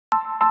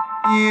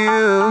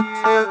you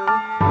too.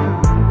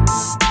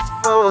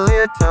 Oh,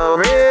 little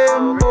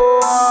reborns.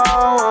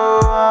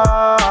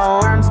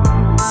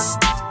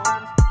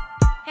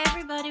 Hey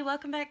everybody,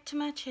 welcome back to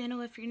my channel.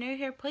 If you're new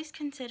here, please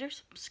consider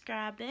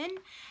subscribing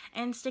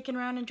and sticking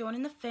around and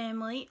joining the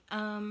family.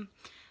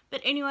 But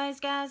anyways,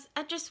 guys,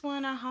 I just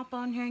want to hop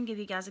on here and give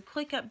you guys a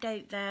quick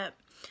update that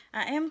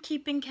I am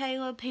keeping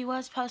Caleb. He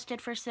was posted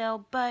for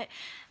sale, but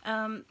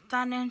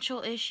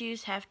financial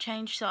issues have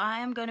changed, so I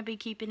am going to be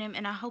keeping him,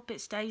 and I hope it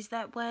stays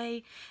that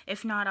way.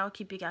 If not, I'll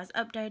keep you guys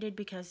updated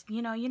because,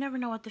 you know, you never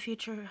know what the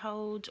future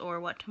holds or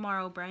what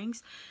tomorrow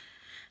brings.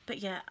 But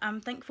yeah, I'm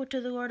thankful to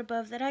the Lord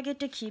above that I get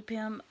to keep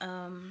him,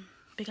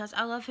 because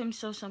I love him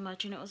so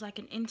much, and it was like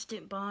an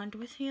instant bond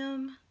with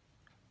him.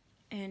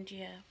 And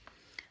yeah,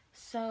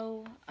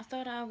 so I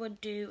thought I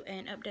would do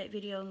an update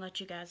video and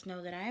let you guys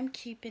know that I am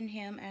keeping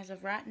him as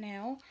of right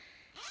now.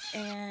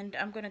 And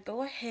I'm going to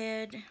go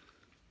ahead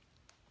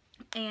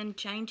and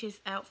change his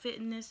outfit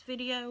in this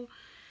video.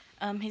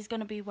 He's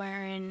going to be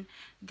wearing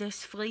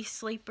this fleece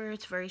sleeper.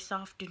 It's very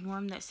soft and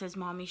warm that says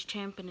Mommy's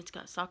Champ, and it's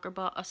got a soccer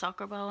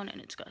ball in it,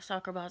 and it's got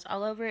soccer balls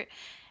all over it.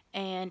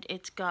 And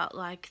it's got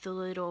like the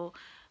little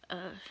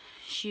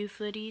shoe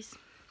footies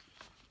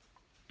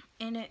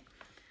in it.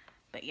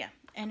 But yeah,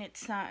 and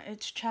it's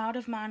Child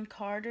of Mine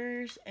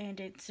Carter's, and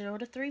it's 0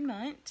 to 3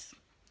 months.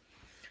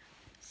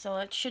 So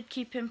it should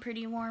keep him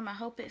pretty warm. I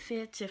hope it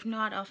fits. If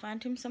not, I'll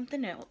find him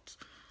something else.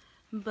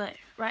 But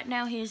right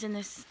now he is in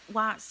this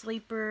white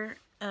sleeper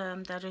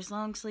that is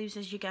long sleeves,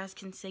 as you guys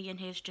can see, and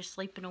he's just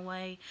sleeping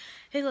away.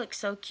 He looks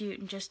so cute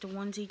in just a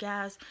onesie,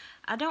 guys.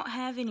 I don't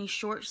have any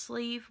short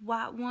sleeve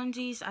white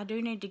onesies. I do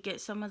need to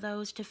get some of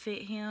those to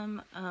fit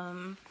him.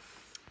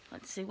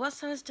 Let's see, what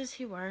size does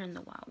he wear in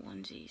the white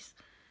onesies?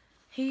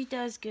 He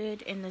does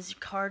good in the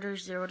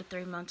Carter's 0 to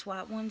 3 months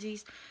white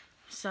onesies.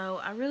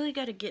 So I really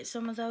got to get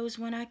some of those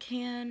when I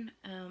can.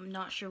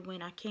 Not sure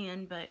when I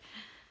can, but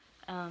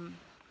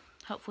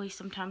hopefully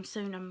sometime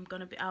soon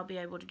I'll be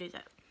able to do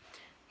that.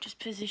 Just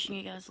position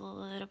you guys a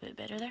little bit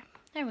better there.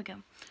 There we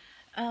go.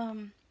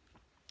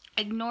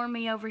 Ignore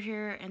me over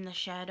here in the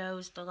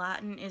shadows. The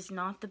lighting is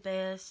not the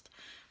best,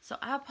 so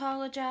I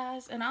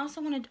apologize. And I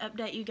also wanted to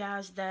update you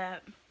guys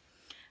that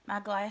my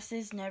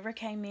glasses never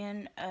came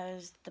in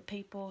as the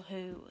people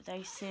who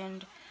they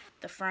send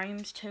the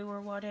frames to or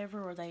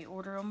whatever, or they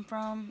order them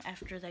from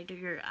after they do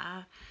your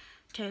eye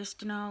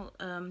test and all.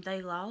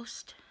 They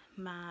lost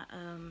my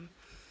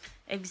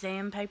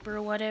exam paper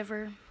or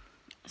whatever,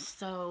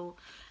 so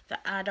the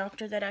eye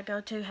doctor that I go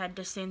to had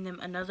to send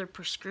them another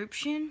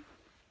prescription.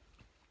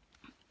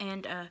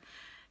 And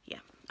yeah,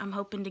 I'm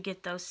hoping to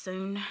get those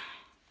soon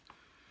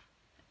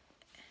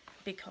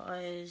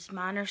because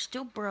mine are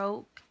still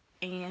broke,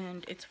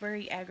 and it's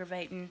very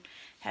aggravating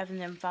having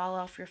them fall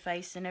off your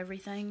face and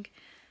everything.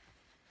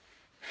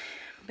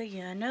 But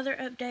yeah, another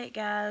update,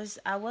 guys.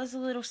 I was a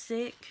little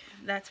sick.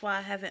 That's why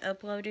I haven't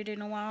uploaded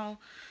in a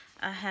while.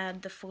 I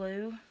had the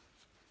flu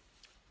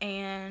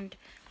and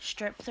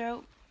strep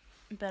throat,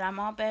 but I'm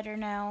all better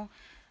now.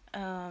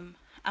 I'm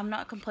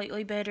not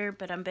completely better,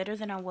 but I'm better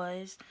than I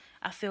was.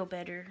 I feel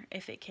better,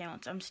 if it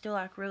counts. I'm still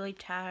like really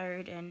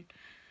tired, and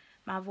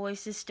my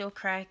voice is still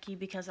cracky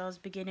because I was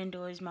beginning to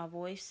lose my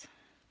voice.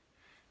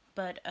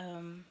 But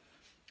I'm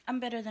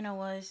better than I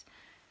was.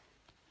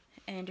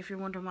 And if you're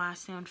wondering why I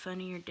sound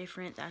funny or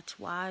different, that's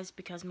why. It's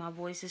because my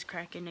voice is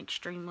cracking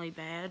extremely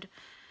bad,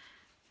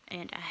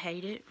 and I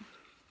hate it.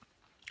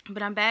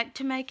 But I'm back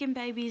to making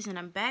babies, and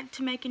I'm back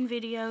to making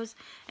videos,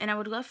 and I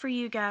would love for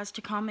you guys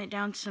to comment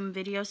down some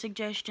video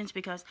suggestions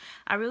because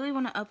I really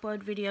want to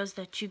upload videos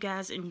that you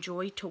guys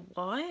enjoy to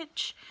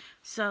watch.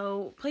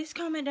 So please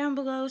comment down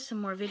below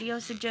some more video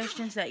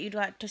suggestions that you'd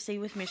like to see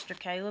with Mr.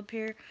 Caleb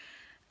here.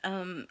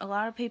 A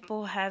lot of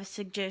people have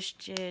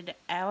suggested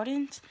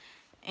outings,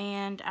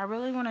 and I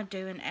really want to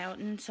do an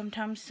outing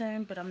sometime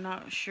soon, but I'm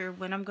not sure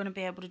when I'm going to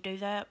be able to do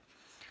that.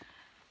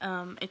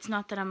 It's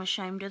not that I'm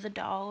ashamed of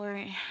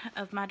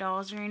of my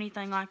dolls or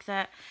anything like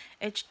that.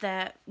 It's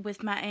that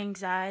with my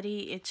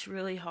anxiety, it's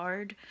really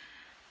hard.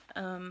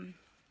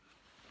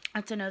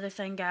 That's another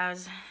thing,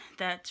 guys,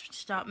 that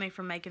stopped me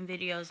from making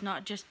videos.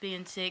 Not just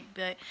being sick,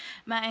 but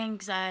my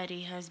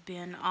anxiety has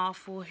been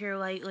awful here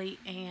lately,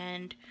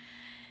 and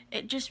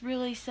it just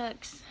really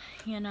sucks,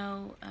 you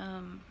know.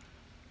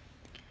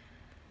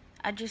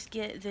 I just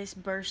get this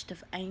burst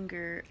of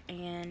anger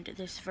and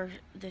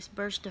this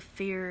burst of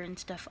fear and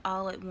stuff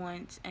all at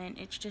once, and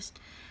it's just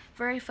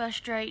very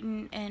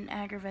frustrating and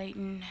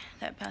aggravating.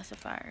 That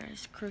pacifier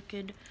is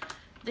crooked.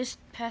 This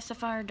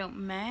pacifier don't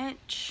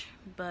match,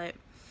 but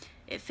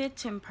it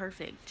fits him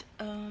perfect.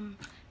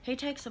 He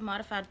takes a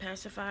modified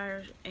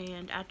pacifier,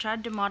 and I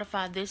tried to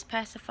modify this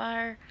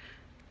pacifier.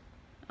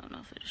 I don't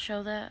know if it'll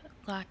show that,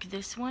 like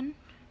this one.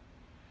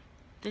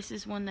 This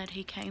is one that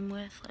he came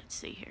with. Let's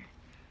see here.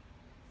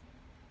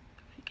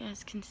 You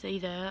guys can see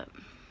that.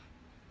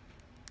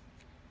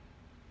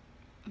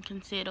 You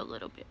can see it a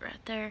little bit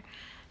right there.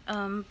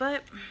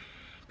 But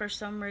for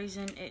some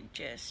reason it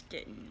just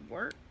didn't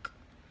work.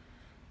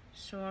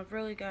 So I've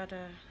really got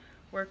to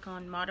work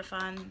on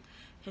modifying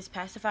his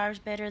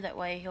pacifiers better. That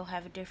way he'll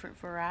have a different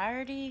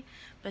variety.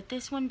 But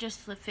this one just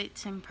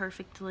fits him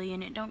perfectly,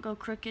 and it don't go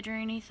crooked or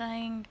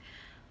anything.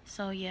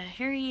 So yeah,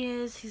 here he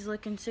is. He's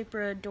looking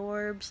super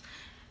adorbs.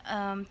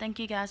 Thank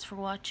you guys for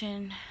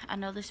watching. I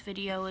know this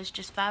video is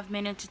just 5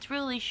 minutes. It's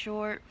really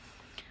short,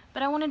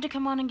 but I wanted to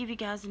come on and give you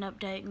guys an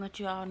update and let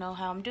you all know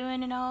how I'm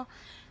doing and all.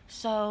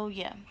 So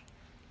yeah,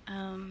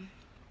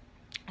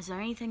 is there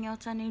anything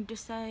else I need to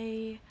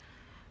say?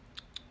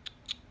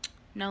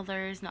 No,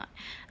 there is not.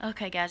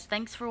 Okay guys,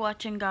 thanks for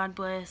watching. God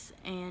bless,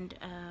 and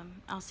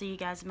I'll see you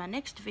guys in my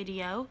next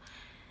video.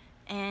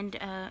 And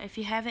if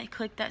you haven't,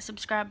 click that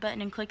subscribe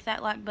button and click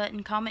that like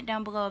button. Comment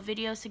down below a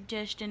video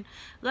suggestion.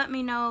 Let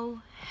me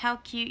know how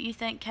cute you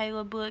think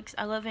Caleb looks.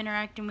 I love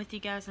interacting with you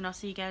guys, and I'll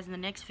see you guys in the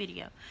next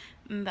video.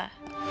 Bye.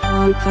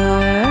 Don't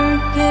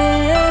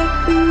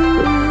forget to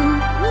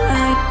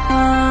like,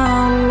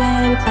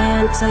 comment,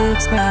 and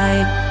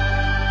subscribe.